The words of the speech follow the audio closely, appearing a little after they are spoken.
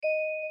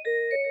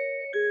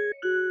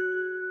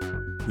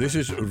This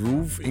is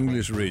RÚV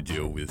English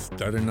Radio with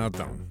Darren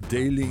Adam,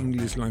 daily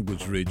English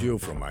language radio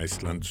from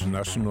Iceland's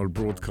national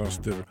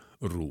broadcaster,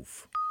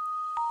 RÚV.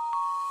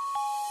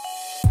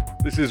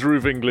 This is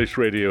RÚV English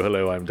Radio.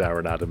 Hello, I'm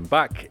Darren Adam.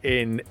 Back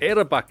in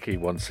Eyrarbakki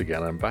once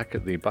again. I'm back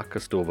at the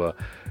Bakkastova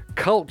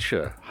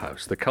Culture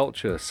House, the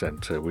Culture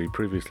Centre. We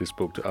previously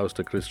spoke to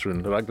Ásta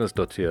Kristrún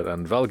Ragnarsdóttir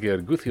and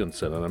Valgeir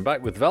Guðjónsson, and I'm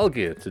back with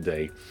Valgeir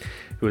today,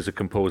 who is a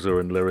composer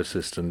and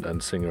lyricist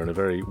and singer and a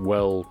very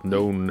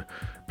well-known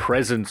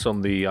presence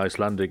on the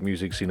Icelandic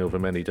music scene over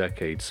many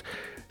decades,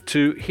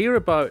 to hear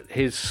about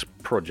his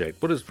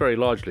project, what is very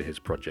largely his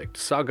project,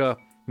 SAGA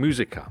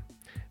MUSICA,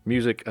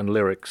 music and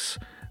lyrics,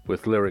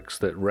 with lyrics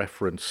that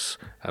reference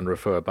and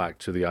refer back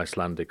to the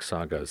Icelandic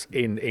sagas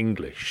in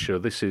English. So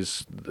this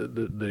is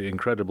the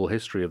incredible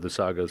history of the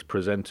sagas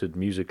presented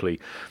musically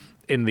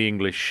in the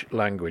English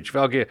language.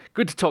 Valgeir,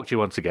 good to talk to you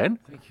once again.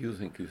 Thank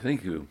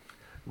you.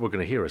 We're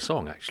going to hear a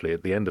song, actually,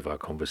 at the end of our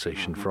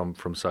conversation from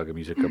SAGA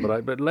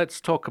MUSICA. But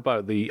let's talk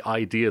about the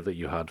idea that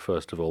you had,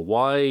 first of all.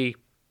 Why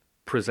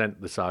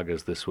present the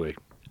sagas this way?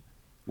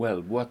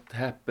 Well, what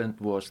happened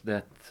was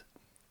that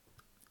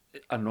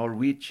a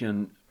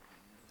Norwegian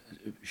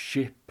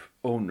ship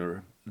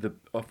owner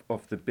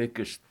of the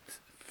biggest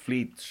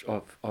fleets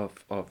of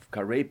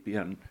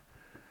Caribbean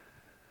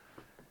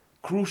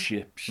cruise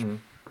ships,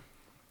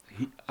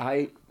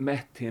 I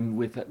met him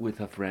with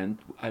a friend.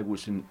 I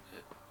was in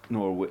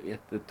Norway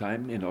at the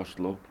time, in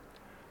Oslo,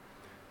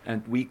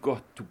 and we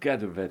got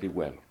together very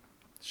well.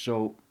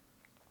 So,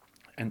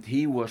 and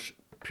he was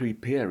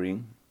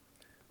preparing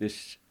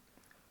this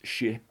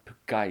ship,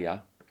 Gaia.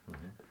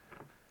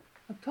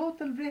 A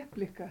total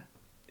replica.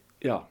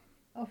 Yeah.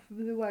 Of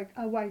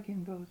a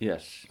Viking boat.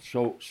 Yes.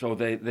 So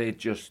they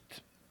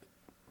just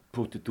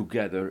put it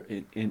together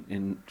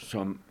in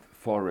some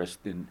forest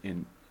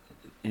in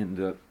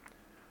the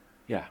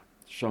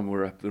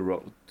somewhere up the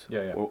road.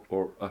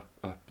 Or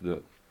up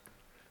the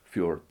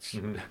fjords.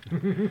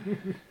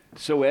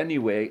 So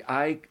anyway,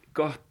 I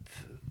got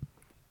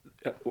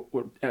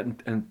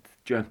and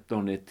jumped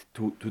on it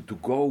to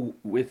go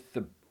with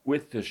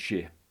the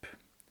ship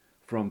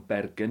from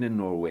Bergen in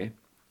Norway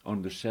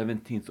on the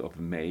 17th of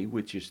May,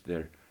 which is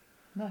their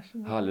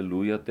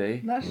Hallelujah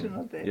Day.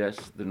 National Day.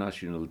 Yes, the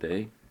National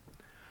Day.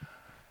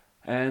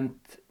 And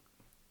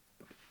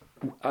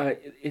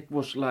it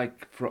was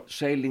like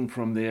sailing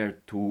from there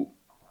to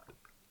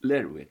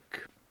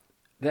Lerwick.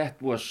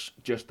 That was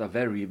just a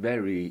very,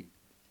 very,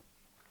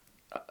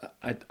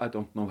 I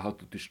don't know how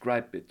to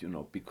describe it,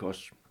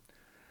 because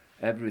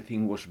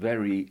everything was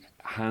very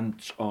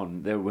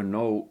hands-on. There were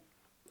no,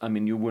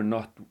 you were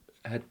not,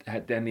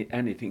 had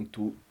anything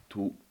to.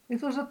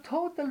 It was a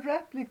total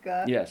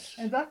replica. Yes.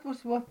 And that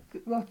was what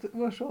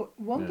was so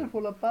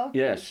wonderful about it.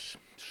 Yes.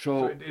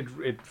 So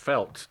it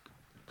felt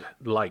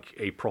like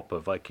a proper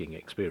Viking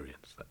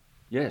experience then.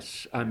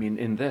 Yes,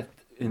 in that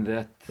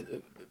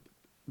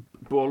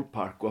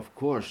ballpark, of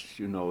course,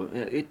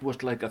 it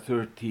was like a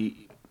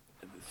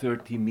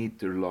 30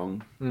 meter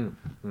long.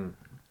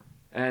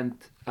 And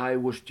I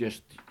was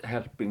just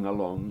helping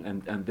along,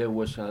 and there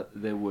was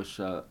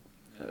a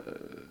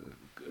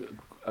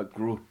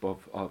group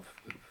of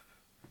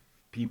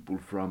people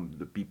from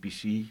the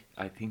BBC,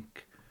 I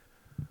think,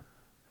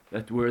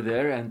 that were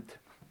there, and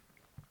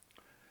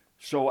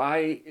so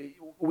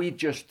we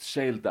just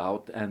sailed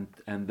out, and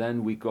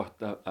then we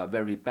got a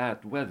very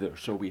bad weather,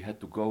 so we had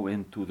to go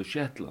into the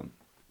Shetland.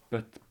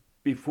 But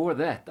before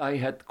that, I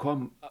had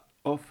come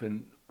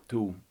often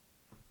to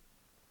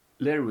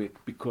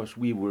Lerwick because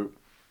we were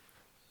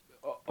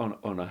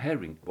on a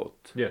herring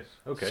boat. Yes.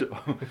 Okay.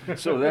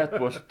 So that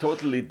was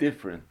totally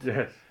different.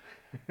 Yes.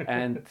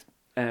 And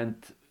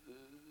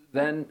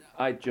then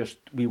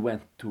we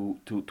went to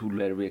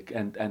Lerwick,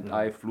 and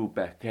I flew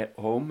back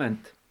home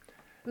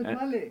But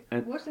Vali,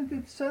 wasn't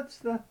it such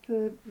that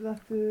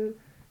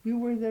you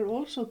were there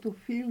also to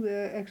feel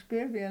the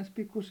experience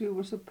because you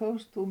were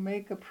supposed to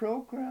make a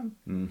program?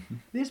 Mm-hmm.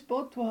 This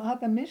boat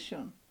had a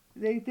mission.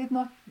 They did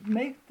not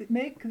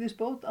make this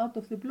boat out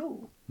of the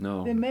blue.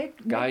 No.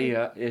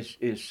 Gaia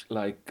is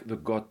like the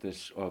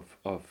goddess of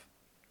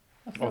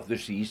the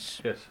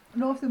seas. Yes.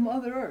 No, of the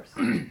Mother Earth.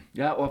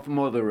 Yeah, of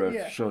Mother Earth.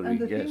 Yeah. Sorry. And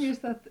the yes. thing is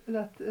that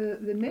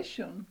the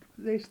mission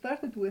they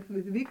started with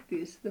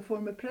Vigdís, the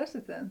former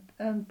president,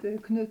 and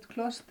Knut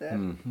Kloster,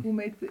 who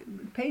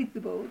paid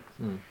the boat.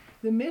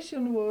 The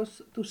mission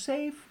was to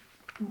save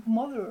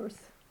Mother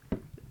Earth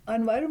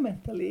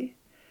environmentally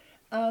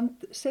and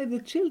save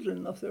the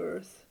children of the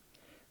earth.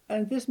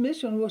 And this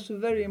mission was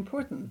very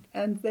important,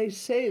 and they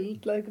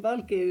sailed, like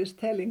Valgeir is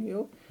telling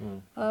you,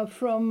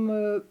 from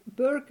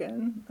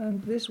Bergen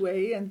and this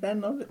way, and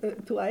then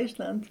to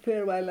Iceland,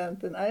 Faroe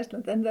Island and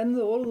Iceland, and then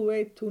all the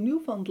way to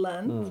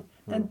Newfoundland,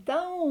 and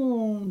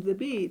down the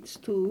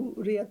beach to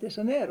Rio de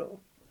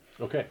Janeiro.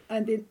 Okay.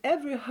 And in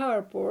every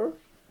harbor,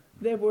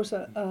 there was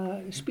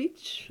a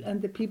speech,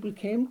 and the people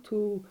came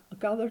to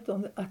gathered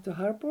at the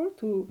harbor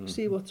to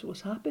see what was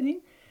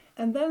happening,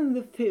 and then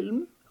the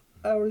film,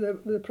 or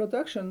the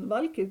production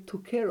Valgeir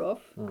took care of,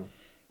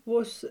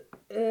 was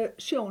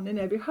shown in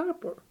every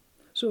harbor.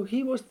 So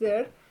he was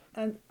there,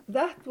 and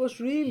that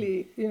was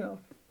really,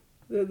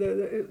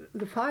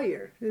 the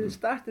fire. It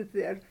started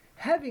there,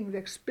 having the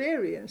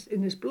experience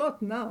in his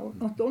blood now,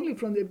 not only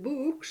from the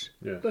books,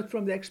 but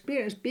from the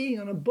experience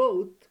being on a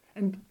boat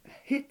and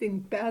hitting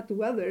bad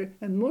weather,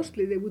 and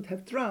mostly they would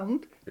have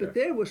drowned, but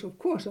there was, of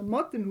course, a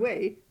modern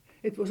way.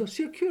 It was a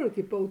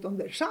security boat on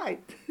their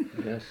side.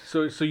 Yes.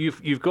 So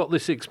you've got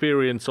this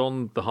experience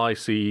on the high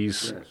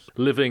seas,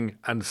 living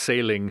and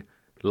sailing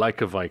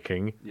like a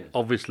Viking. Yes.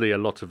 Obviously, a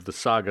lot of the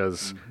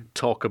sagas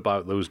talk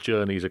about those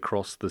journeys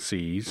across the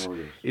seas. Oh,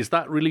 yes. Is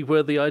that really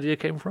where the idea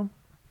came from?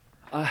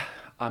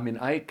 I mean,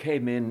 I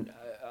came in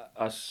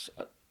as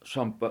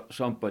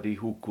somebody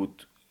who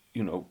could,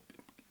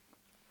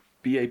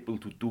 be able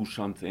to do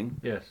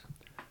something. Yes.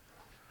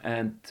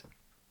 And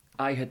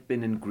I had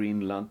been in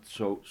Greenland,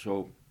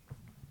 so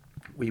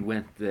we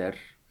went there,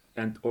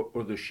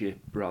 or the ship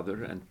rather,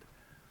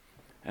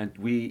 and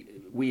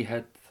we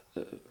had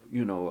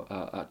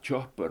a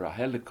chopper, a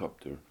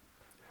helicopter.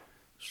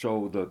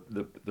 So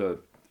the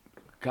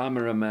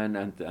cameraman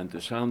and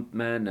the sound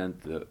man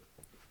and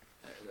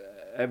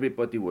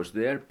everybody was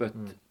there, but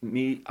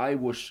I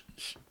was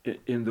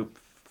in the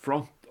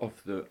front of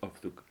the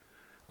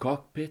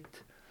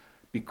cockpit,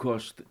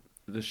 because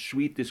the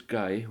Swedish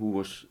guy who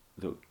was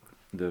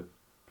the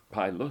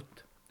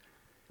pilot,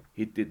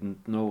 he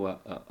didn't know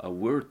a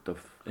word of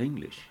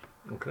English.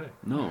 Okay.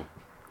 No.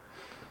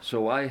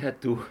 So I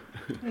had to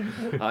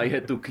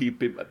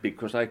keep him,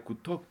 because I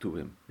could talk to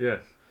him.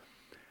 Yes.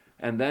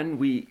 And then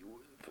we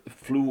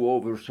flew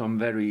over some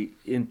very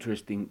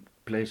interesting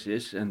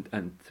places,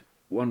 and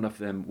one of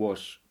them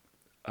was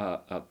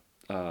a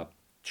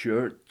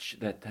church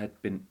that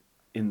had been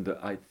in the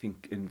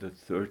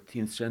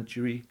 13th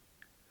century.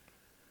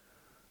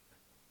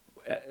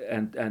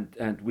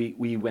 And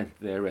we went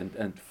there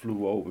and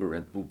flew over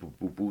and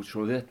boo.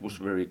 So that was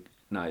very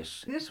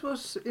nice. This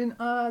was in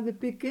the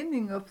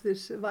beginning of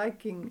this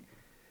Viking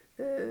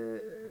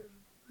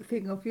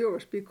thing of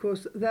yours,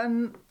 because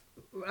then,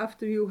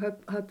 after you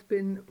had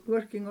been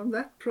working on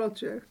that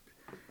project,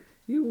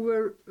 you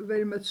were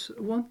very much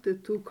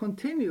wanted to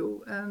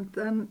continue, and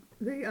then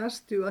they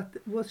asked you at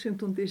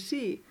Washington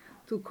D.C.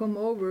 to come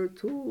over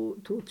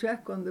to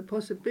check on the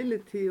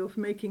possibility of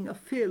making a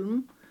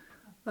film,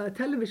 a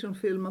television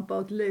film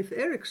about Leif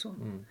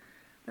Erikson.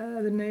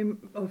 The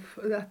name of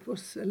that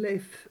was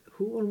Leif,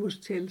 who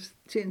almost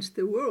changed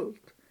the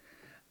world.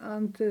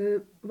 And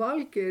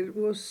Valgeir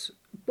was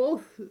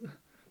both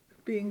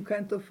being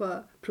kind of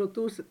a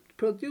producer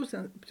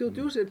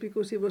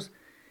because he was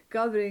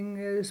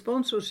gathering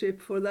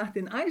sponsorship for that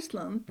in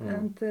Iceland,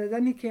 and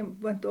then he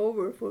went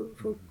over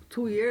for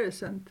 2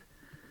 years,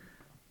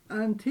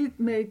 and he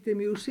made the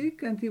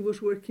music, and he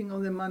was working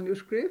on the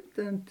manuscript,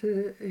 and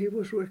he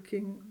was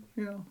working,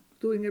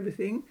 doing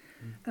everything,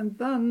 and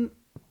then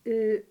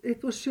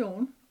it was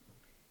shown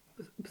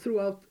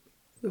throughout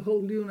the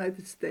whole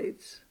United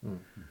States,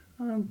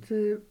 and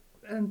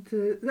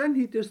then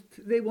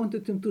they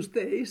wanted him to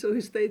stay, so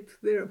he stayed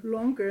there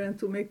longer and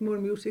to make more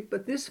music.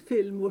 But this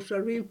film was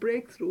a real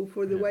breakthrough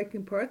for the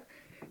Viking part,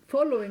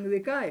 following the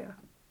Gaia.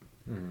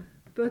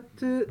 But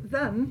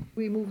then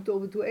we moved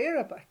over to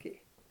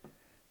Eyrarbakki.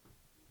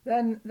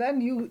 Then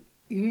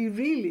he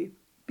really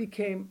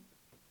became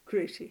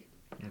crazy.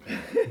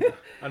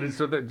 And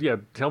so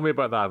tell me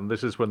about that. And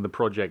this is when the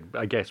project,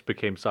 I guess,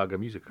 became SAGA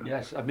MUSICA.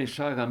 Yes, I mean,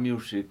 SAGA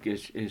Music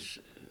is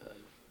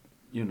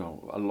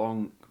a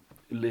long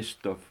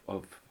list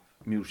of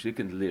music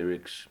and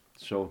lyrics.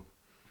 So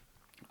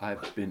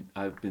I've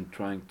been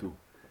trying to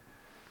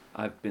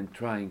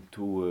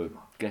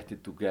get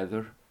it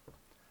together,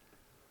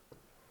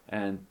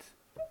 and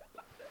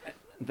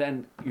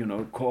then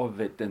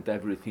COVID and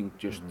everything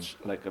just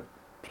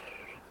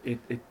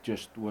it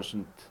just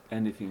wasn't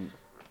anything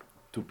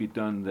to be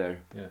done there.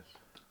 Yes.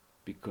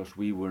 Because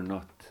we were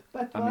not,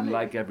 but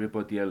like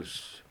everybody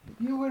else.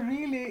 You were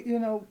really,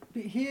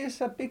 he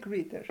is a big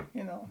reader,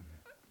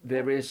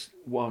 There is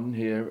one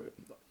here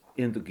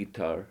in the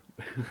guitar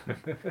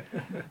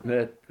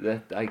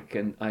that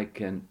I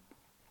can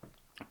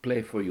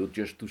play for you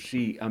just to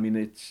see. I mean,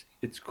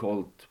 it's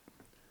called.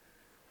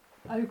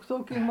 Are you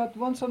talking about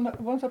Once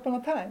Upon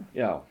a Time?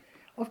 Yeah.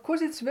 Of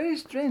course, it's very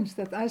strange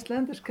that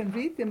Icelanders can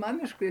read the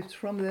manuscripts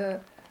from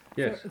the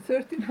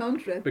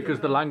 1300. Because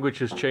the language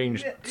has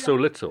changed so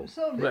little.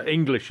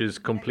 English is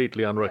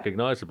completely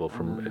unrecognizable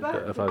from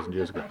 1,000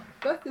 years ago.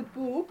 But the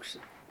books,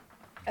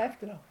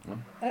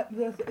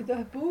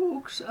 the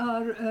books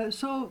are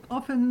so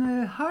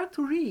often hard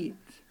to read.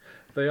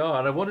 They are,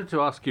 and I wanted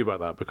to ask you about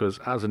that because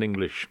as an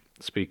English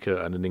speaker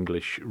and an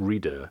English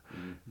reader,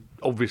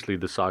 obviously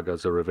the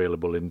sagas are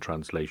available in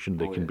translation,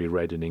 they can be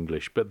read in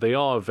English, but they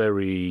are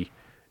very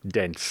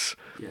dense.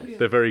 Yes.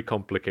 They're very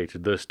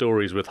complicated. They're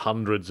stories with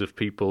hundreds of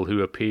people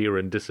who appear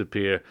and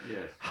disappear.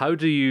 Yes. How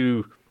do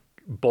you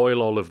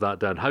boil all of that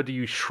down? How do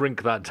you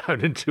shrink that down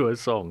into a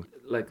song?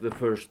 Like the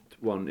first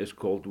one is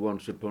called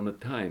Once Upon a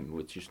Time,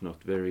 which is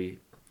not very,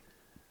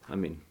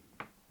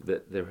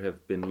 there have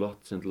been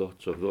lots and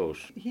lots of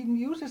those. He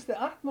uses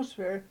the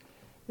atmosphere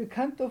the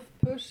kind of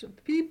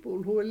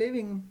people who are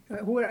living,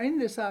 who are in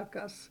the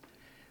sagas,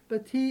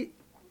 but he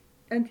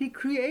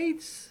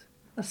creates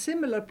a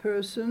similar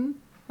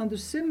person under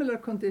similar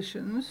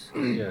conditions.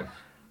 Yes.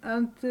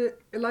 And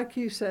like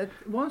he said,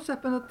 Once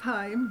Upon a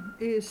Time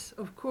is,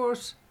 of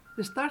course,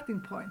 the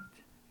starting point.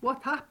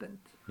 What happened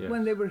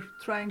when they were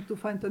trying to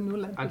find a new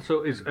language? And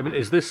so,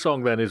 is this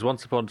song then, is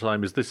Once Upon a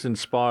Time, is this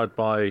inspired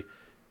by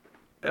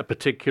a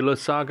particular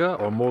saga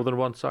or more than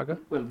one saga?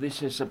 Well,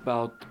 this is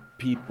about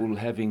people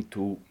having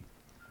to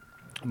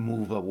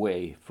move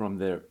away from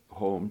their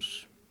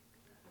homes.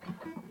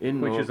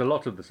 Which is a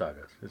lot of the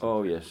sagas, isn't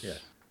Oh, it? yes.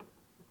 Yes.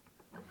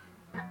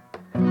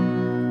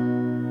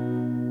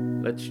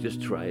 Let's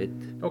just try it.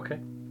 Okay.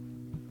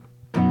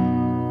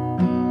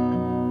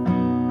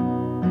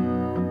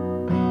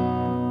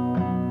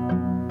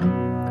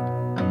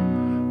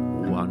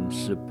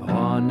 Once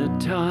upon a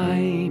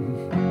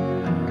time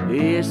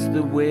is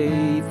the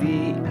way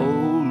the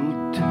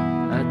old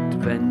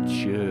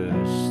adventure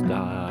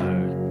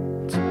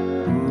starts.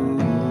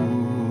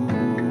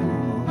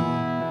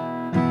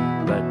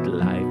 But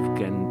life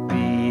can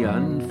be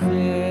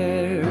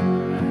unfair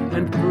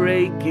and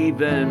break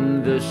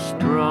even the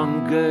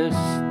strongest,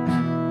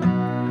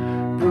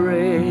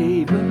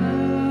 bravest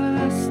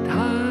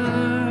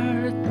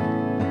heart.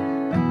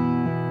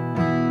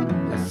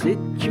 A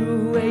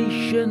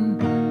situation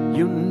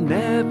you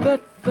never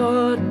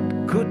thought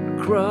could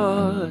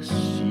cross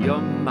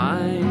your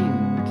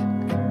mind.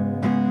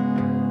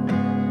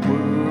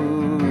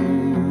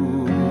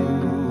 Ooh.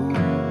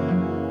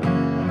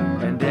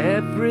 And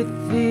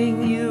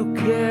everything you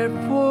cared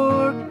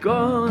for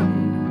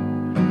gone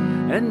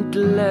and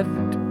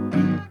left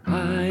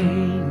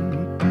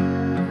behind,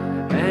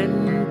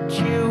 and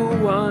you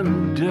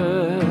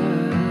wonder,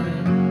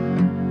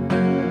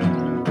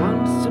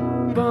 once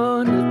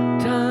upon a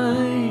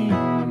time,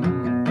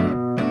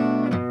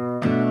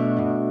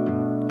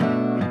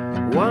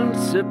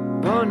 once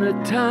upon a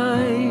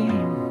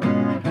time,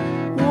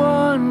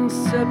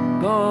 once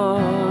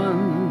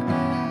upon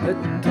a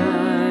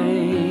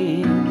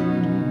time.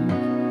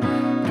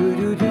 Do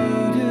do do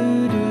do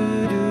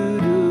do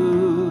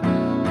do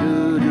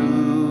do do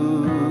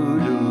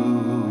do.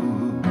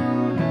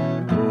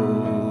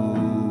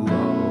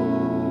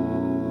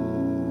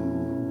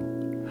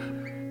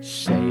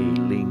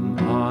 Sailing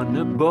on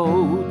a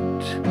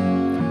boat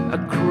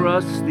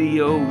across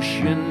the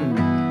ocean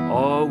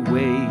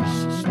always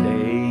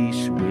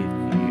stays with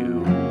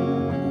you.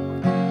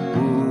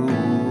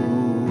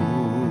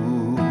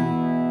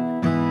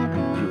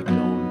 You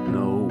don't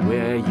know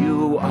where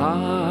you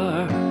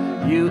are,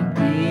 you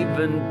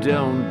even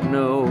don't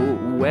know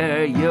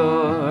where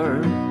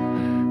you're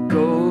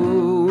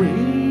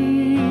going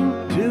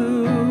to.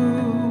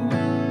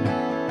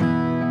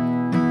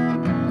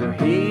 The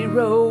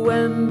hero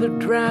and the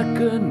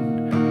dragon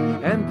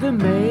and the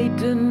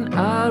maiden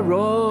are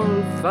all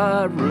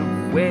far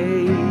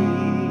away.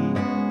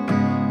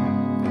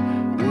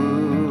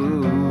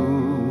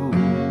 Ooh.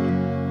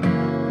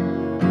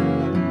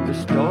 The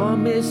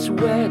storm is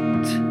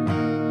wet,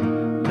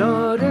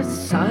 not a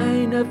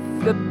sign of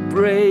the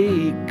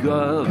break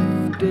of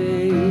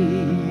day,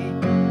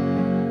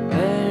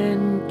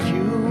 and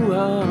you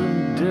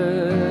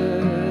wonder,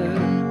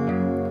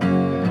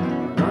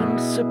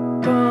 once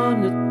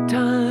upon a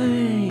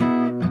time,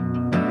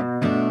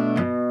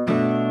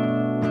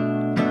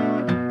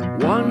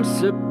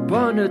 once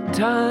upon a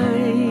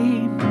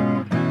time,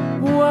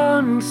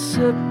 once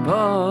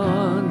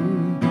upon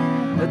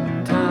a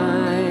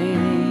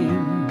time.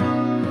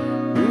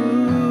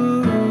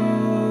 Ooh,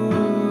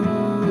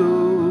 ooh,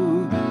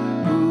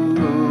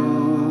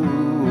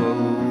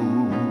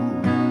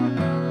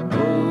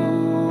 ooh.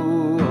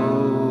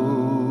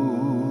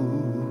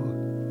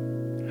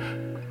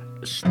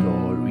 A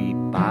story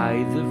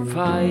by the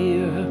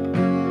fire,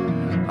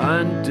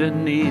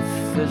 underneath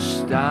the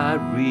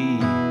starry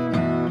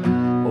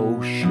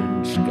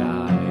ocean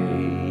sky.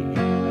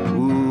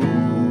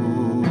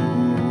 Ooh,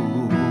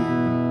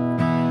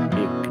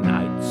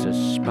 ignites a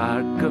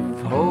spark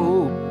of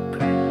hope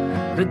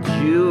that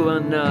you are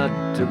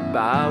not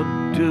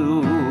about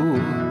to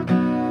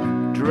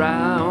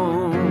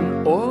drown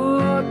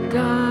or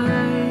die.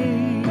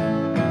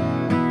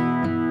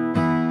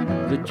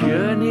 The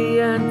journey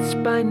ends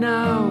by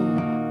now,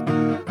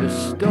 the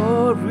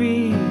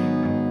story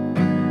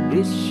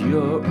is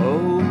your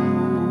own.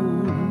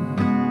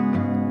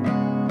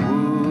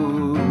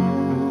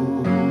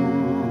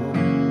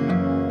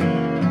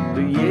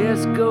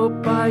 Years go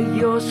by,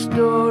 your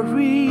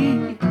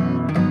story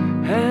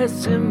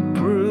has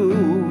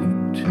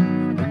improved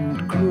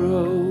and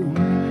grown,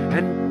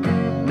 and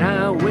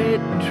now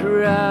it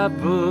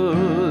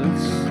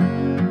travels.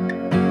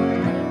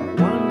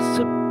 Once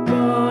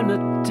upon a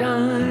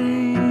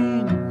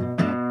time,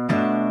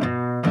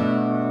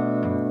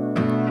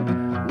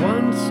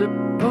 once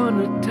upon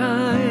a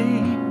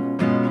time,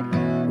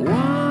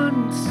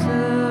 once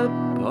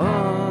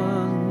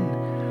upon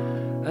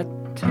a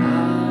time.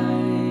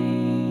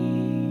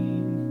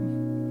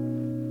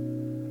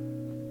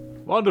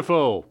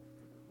 Wonderful.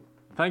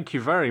 Thank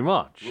you very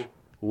much.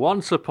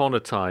 Once Upon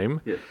a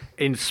Time, Yes.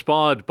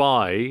 inspired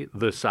by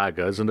the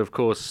sagas, and of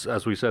course,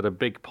 as we said, a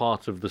big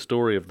part of the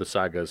story of the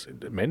sagas,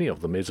 many of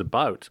them, is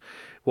about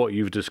what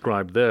you've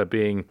described there,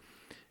 being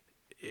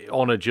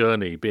on a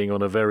journey, being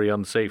on a very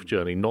unsafe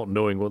journey, not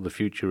knowing what the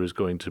future is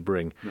going to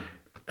bring.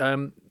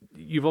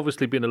 You've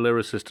obviously been a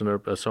lyricist and a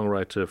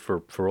songwriter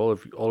for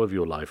all of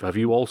your life. Have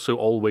you also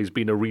always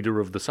been a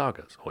reader of the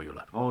sagas all your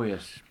life? Oh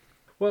yes.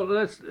 Well,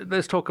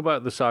 let's talk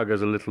about the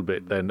sagas a little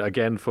bit then.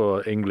 Again,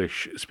 for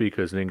English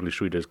speakers and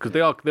English readers, because they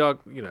are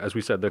as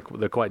we said,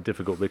 they're quite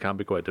difficult. They can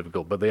be quite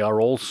difficult, but they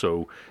are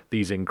also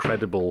these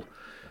incredible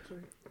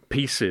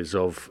pieces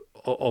of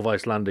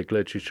Icelandic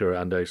literature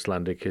and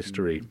Icelandic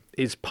history.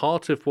 Is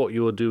part of what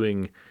you're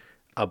doing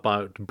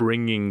about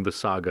bringing the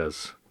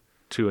sagas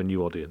to a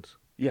new audience?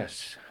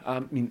 Yes.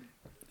 I mean,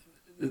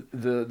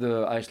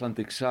 the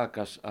Icelandic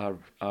sagas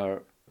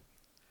are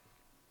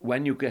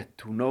when you get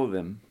to know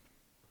them,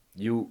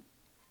 you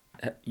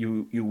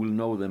will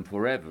know them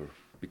forever,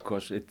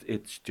 because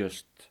it's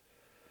just,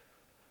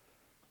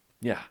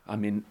 yeah, I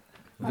mean,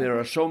 there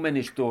are so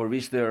many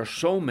stories, there are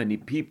so many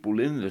people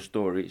in the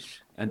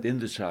stories and in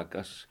the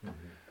sagas.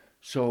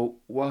 So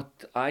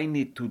what I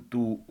need to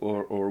do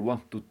or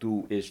want to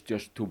do is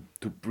just to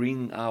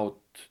bring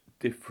out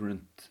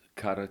different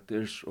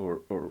characters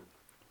or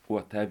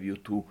what have you,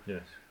 to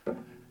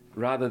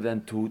rather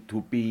than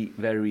to be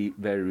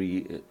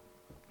very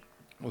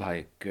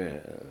like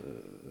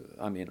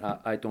I mean,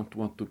 I don't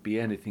want to be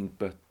anything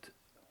but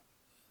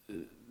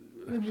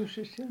The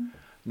musician.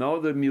 no,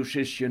 the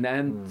musician,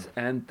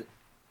 and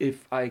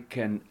if I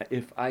can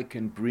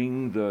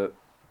bring the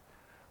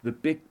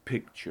big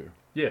picture.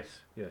 Yes.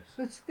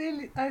 But still,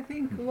 I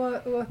think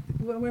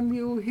when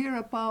you hear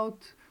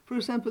about, for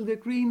example, the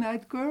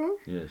Green-Eyed Girl,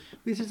 Yes.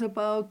 which is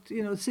about,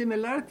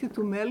 similarity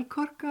to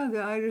Melkorka,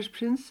 the Irish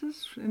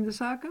princess in the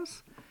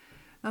sagas,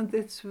 and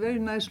it's a very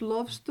nice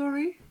love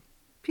story.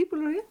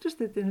 People are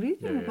interested in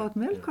reading about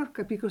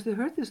Melkorka because they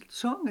heard this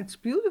song. It's a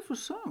beautiful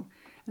song,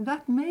 and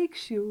that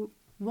makes you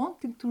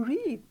wanting to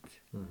read.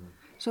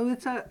 So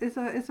it's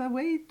a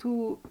way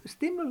to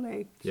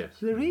stimulate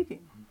the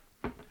reading.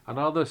 And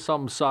are there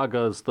some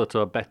sagas that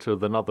are better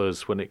than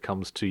others when it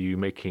comes to you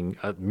making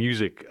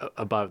music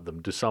about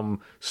them?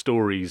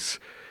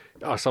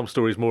 Are some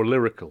stories more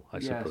lyrical, I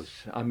suppose?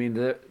 Yes, I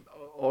mean,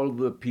 all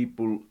the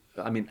people,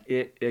 I mean,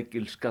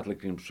 Egil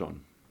Skallagrímsson,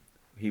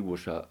 he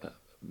was a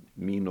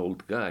mean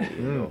old guy,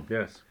 you know.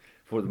 Yes.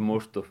 For the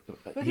most of...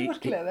 But he was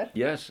clever.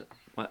 Yes,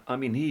 I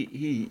mean,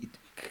 he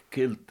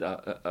killed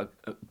a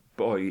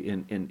boy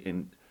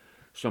in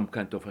some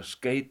kind of a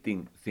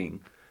skating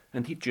thing,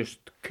 and he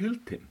just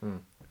killed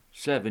him,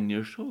 7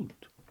 years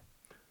old.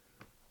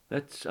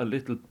 That's a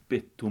little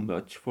bit too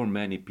much for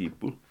many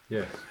people.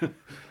 Yes.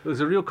 There's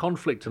a real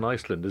conflict in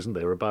Iceland, isn't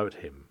there, about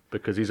him,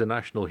 because he's a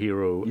national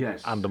hero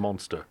and a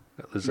monster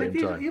at the same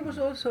time. He was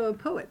also a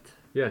poet.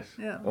 Yes.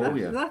 Yeah. Oh,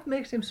 That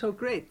makes him so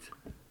great.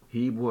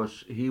 He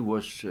was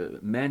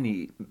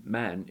many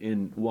men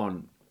in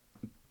one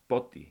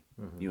body,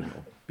 you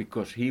know,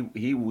 because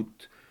he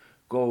would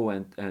go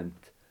and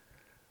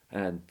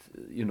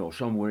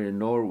somewhere in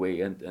Norway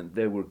and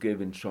they were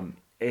given some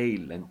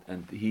ale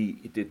and he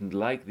didn't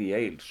like the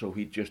ale, so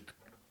he just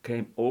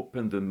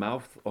opened the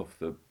mouth of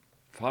the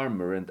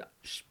farmer and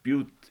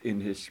spewed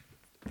in his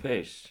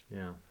face.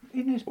 Yeah.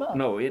 In his mouth.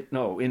 No,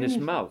 in his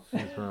mouth.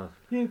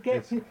 He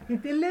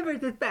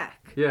delivered it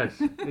back.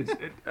 Yes.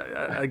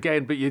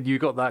 Again, but you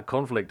got that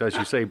conflict, as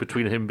you say,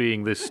 between him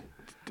being this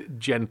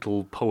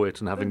gentle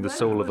poet and having the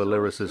soul of a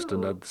lyricist,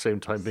 and at the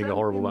same time being a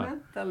horrible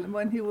man.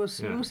 When he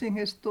was losing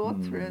his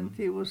daughter, and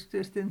he was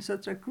just in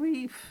such a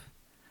grief,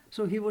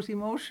 so he was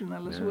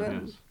emotional as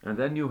well. Yes. And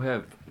then you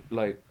have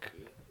like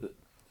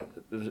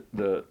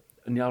the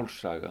Njál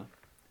saga,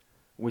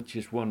 which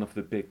is one of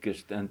the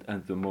biggest and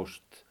the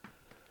most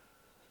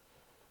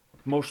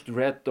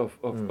read of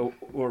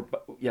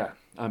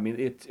I mean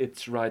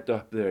it's right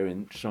up there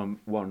in some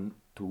 1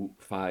 to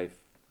 5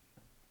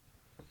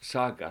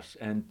 sagas,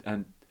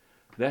 and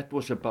that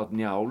was about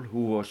Njál,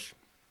 who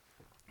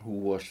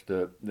was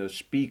the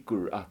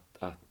speaker at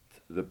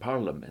the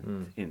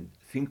parliament in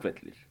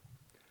Þingvellir.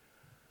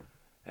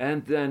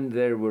 And then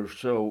there were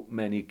so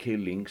many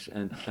killings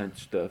and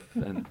stuff,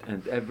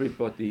 and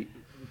everybody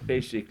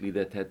basically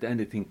that had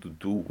anything to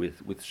do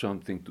with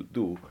something to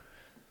do,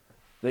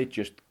 they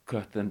just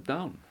cut them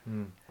down.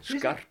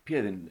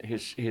 Skarphéðinn,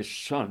 his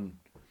son,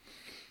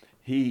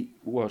 he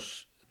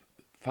was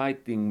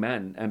fighting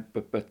men,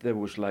 but there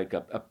was like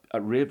a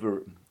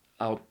river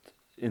out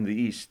in the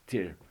east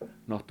here,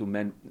 not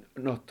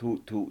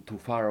too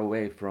far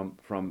away from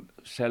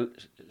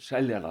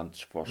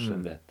Seljalandsfoss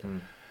and that.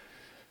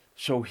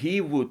 So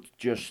he would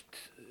just,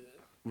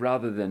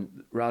 rather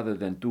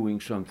than doing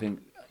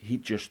something, he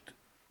just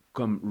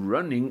come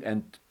running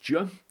and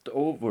jumped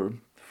over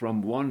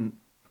from one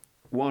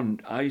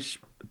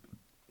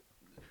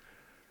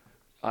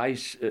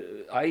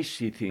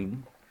icy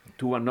thing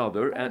to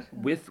another, and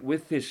with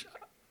his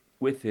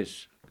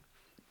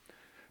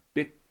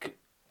big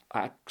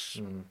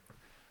axe,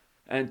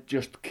 and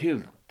just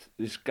killed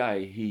this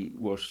guy. He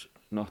was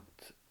not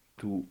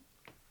to.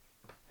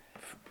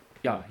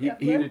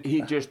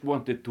 He just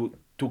wanted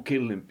to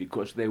kill him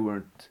because they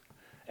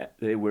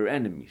were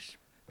enemies.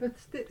 But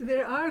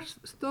there are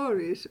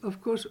stories,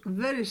 of course,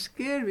 very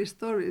scary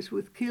stories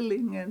with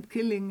killing,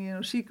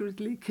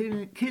 secretly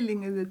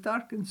killing in the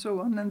dark and so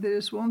on. And there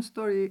is one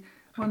story,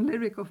 one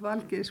lyric of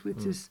Valgeir's,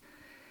 which is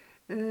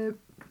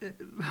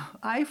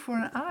eye for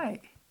an eye,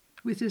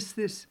 which is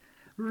this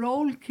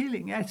role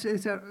killing.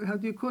 It's a, how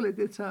do you call it?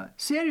 It's a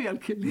serial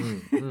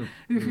killing.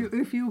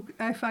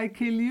 If I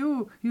kill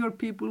you, your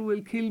people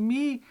will kill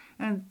me,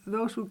 and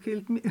those who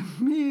killed me,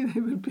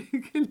 they will be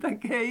killed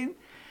again.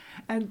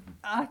 And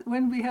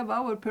when we have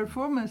our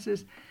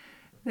performances,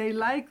 they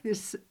like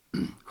this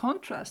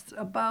contrast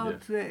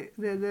about the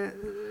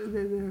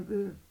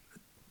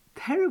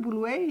terrible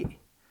way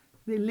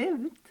they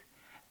lived,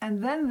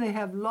 and then they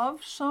have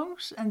love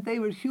songs, and they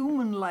were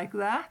human like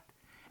that.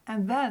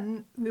 And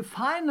then the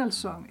final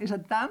song is a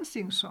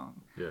dancing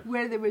song,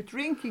 where they were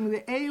drinking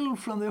the ale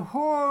from the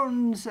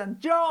horns and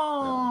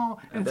John.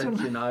 Yeah. And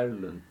that's in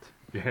Ireland.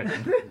 Yeah.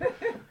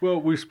 Well,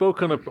 we've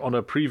spoken on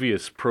a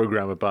previous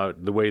program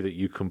about the way that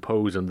you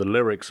compose, and the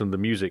lyrics and the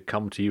music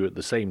come to you at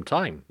the same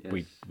time.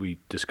 Yes. We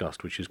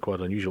discussed, which is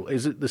quite unusual.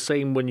 Is it the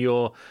same when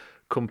you're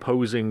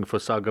composing for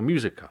SAGA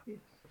MUSICA? Yes.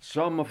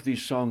 Some of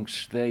these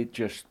songs, they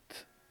just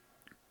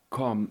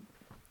come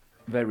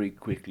very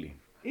quickly.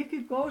 If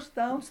it goes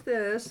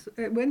downstairs,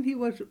 when he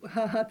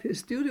had his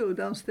studio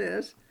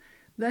downstairs,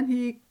 then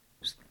he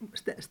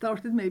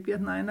started maybe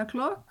at 9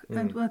 o'clock,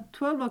 and at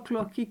 12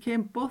 o'clock he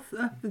came both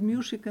up with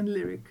music and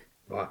lyric.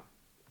 Wow.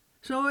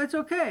 So it's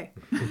okay.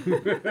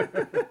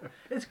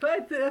 It's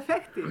quite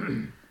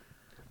effective.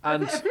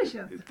 And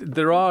efficient.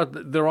 There are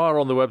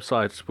on the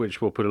website,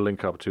 which we'll put a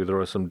link up to, there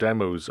are some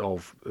demos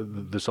of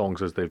the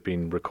songs as they've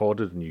been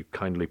recorded, and you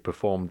kindly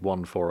performed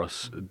one for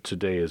us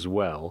today as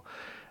well.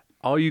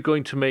 Are you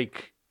going to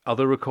make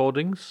other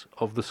recordings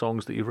of the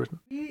songs that you've written?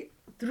 We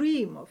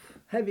dream of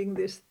having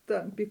this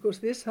done, because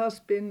this has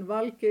been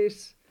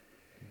Valgeir's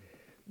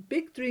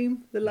big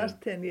dream the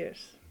last 10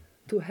 years,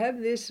 to have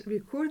this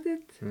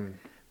recorded.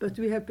 But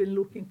we have been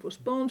looking for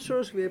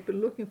sponsors, we have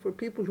been looking for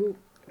people who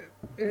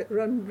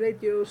run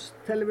radios,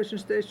 television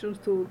stations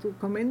to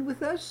come in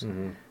with us,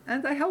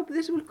 and I hope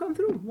this will come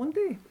through one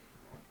day.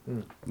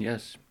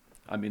 Yes,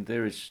 I mean,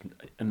 there is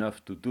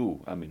enough to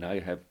do. I mean, I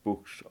have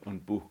books on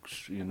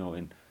books,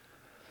 in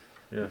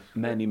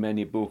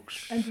many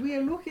books. And we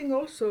are looking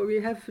also, we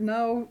have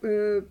now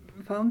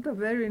found a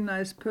very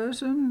nice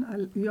person,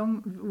 a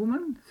young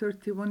woman,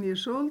 31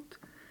 years old,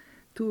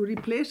 to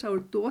replace our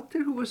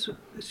daughter who was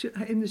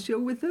in the show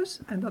with us,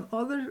 and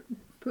another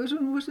person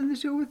who was in the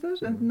show with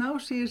us, and now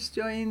she is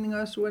joining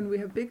us when we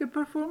have bigger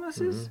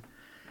performances.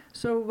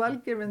 So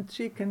Valgeir and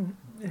she can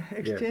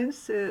exchange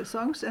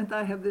songs, and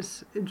I have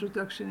this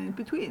introduction in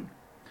between.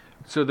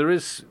 So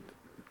there's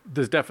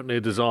definitely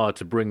a desire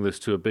to bring this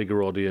to a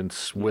bigger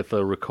audience with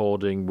a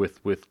recording,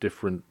 with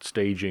different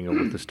staging, or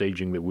with the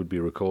staging that would be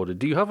recorded.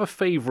 Do you have a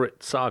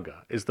favourite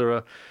saga? Is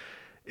there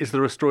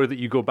a story that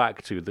you go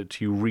back to,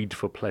 that you read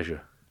for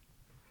pleasure?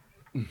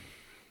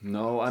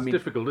 No, I mean...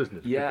 It's difficult, isn't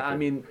it? Yeah, I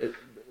mean...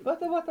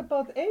 What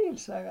about Egil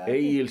Saga?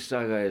 Egil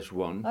Saga is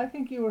one. I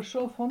think you were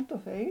so fond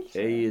of Egil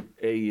Saga.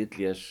 Egil,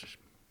 yes.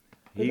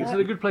 Is it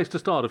a good place to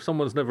start if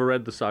someone's never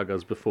read the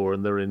sagas before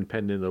and they're in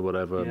Pennin or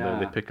whatever,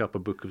 and they pick up a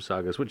book of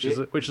sagas? Which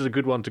is a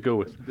good one to go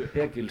with?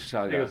 The Egil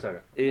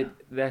Saga.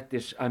 That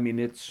is, I mean,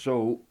 it's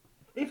so...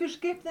 If you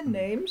skip the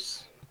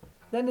names,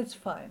 then it's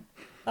fine.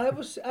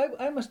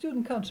 I'm a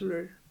student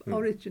counselor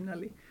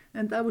originally,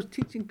 and I was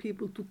teaching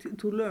people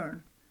to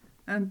learn.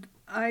 And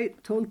I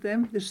told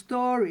them the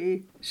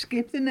story,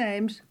 skip the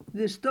names,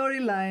 the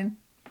storyline,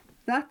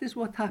 that is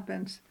what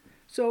happens.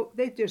 So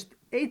they just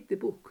ate the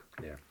book.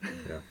 Yeah.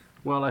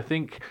 Well, I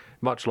think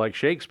much like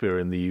Shakespeare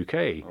in the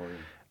UK,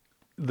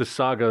 the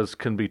sagas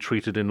can be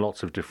treated in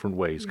lots of different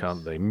ways,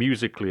 can't they?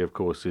 Musically, of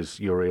course, is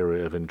your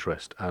area of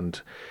interest.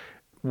 And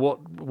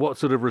what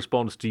sort of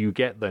response do you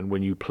get then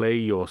when you play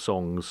your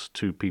songs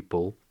to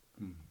people?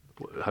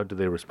 How do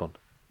they respond?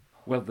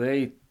 Well,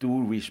 they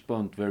do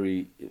respond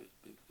very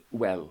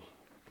well,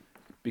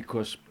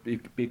 because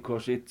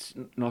it's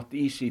not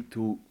easy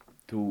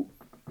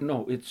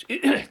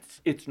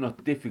it's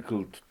not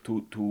difficult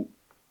to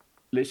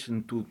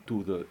listen to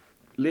the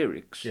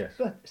lyrics. Yes.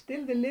 But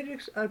still the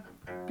lyrics are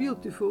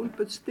beautiful,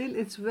 but still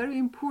it's very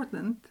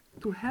important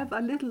to have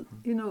a little,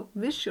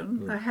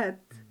 vision ahead,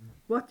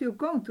 what you're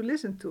going to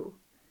listen to.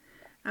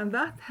 And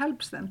that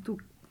helps them to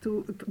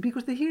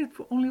because they hear it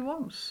for only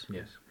once.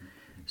 Yes.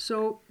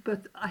 So,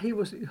 but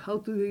how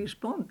do they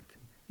respond?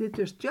 They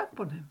just jump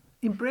on him,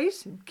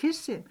 embrace him,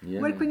 kiss him.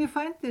 Yeah. Where can you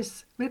find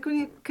this?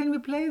 Can we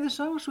play the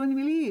songs when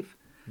we leave?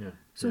 Yeah.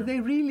 So they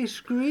really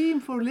scream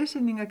for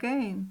listening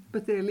again,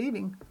 but they're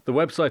leaving. The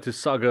website is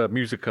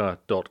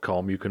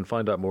sagamusica.com. You can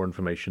find out more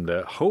information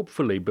there.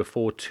 Hopefully,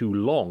 before too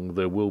long,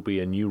 there will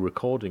be a new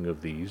recording of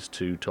these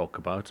to talk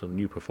about, and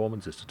new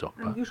performances to talk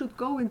about. And you should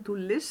go in to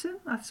listen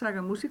at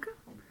SAGA MUSICA,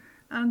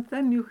 and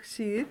then you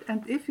see it.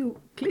 And if you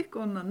click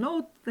on a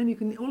note, then you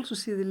can also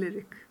see the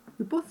lyric.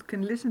 You both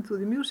can listen to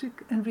the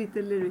music and read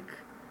the lyric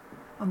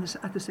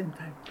at the same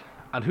time.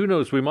 And who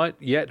knows, we might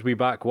yet be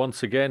back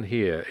once again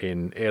here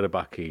in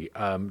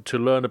Eyrarbakki to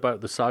learn about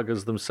the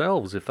sagas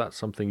themselves, if that's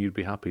something you'd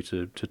be happy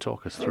to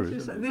talk us through.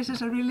 This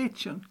is a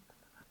religion.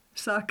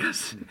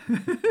 Sagas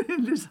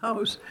in this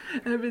house.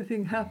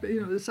 Everything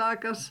happens. The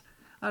sagas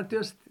are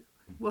just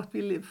what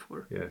we live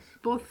for. Yes.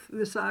 Both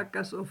the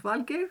sagas of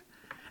Valgeir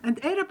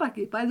and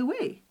Eyrarbakki, by the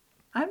way.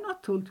 I've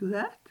not told you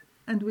that,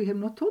 and we have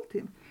not told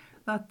him,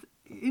 that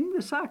in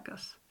the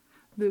sagas,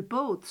 the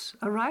boats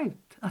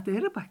arrived at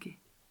Eyrarbakki.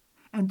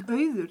 And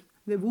Auður,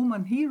 the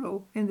woman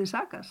hero in the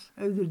sagas,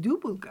 Auður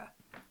Djúpulga,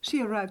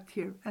 she arrived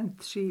here and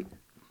she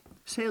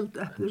sailed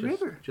up the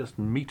river. Just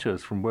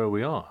meters from where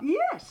we are.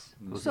 Yes.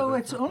 So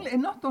it's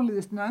not only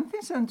the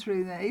 19th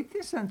century, the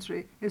 18th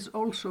century, it's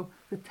also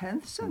the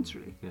 10th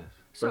century. Yes.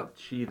 So But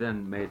she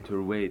then made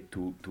her way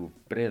to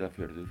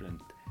Breiðafjörður and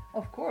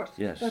of course.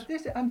 Yes. But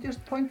I'm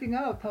just pointing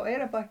out how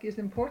Eyrarbakki is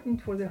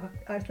important for the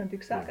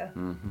Icelandic saga,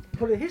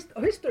 for the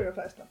history of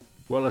Iceland.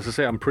 Well, as I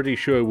say, I'm pretty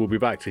sure we'll be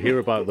back to hear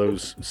about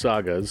those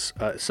sagas.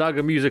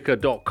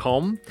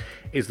 SagaMusica.com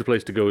is the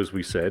place to go, as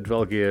we said.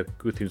 Valgeir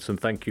Gudmundsson,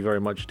 thank you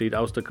very much indeed.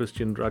 Ásta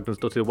Kristín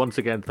Ragnarsdóttir, once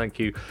again, thank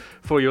you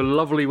for your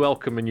lovely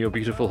welcome in your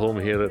beautiful home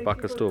here at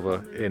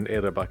Bakkastofa in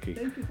Eyrarbakki.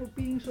 Thank you for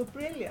being so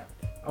brilliant.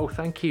 Oh,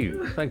 thank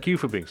you. Thank you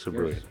for being so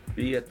brilliant.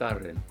 be a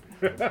Darren.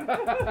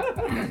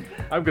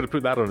 I'm going to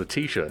put that on a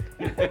t-shirt.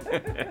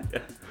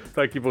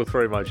 Thank you both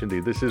very much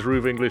indeed. This is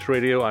RÚV English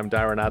Radio. I'm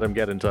Darren Adam.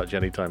 Get in touch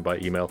anytime by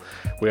email.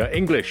 We are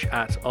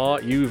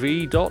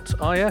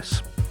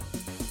english@ruv.is.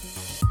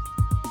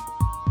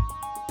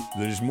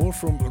 There is more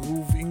from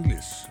RÚV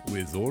English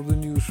with all the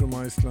news from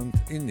Iceland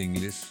in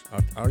English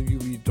at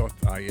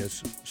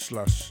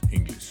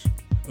ruv.is/English.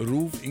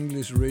 RÚV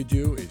English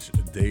Radio is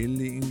a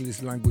daily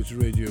English language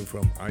radio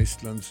from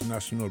Iceland's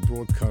national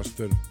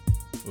broadcaster,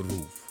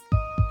 RÚV.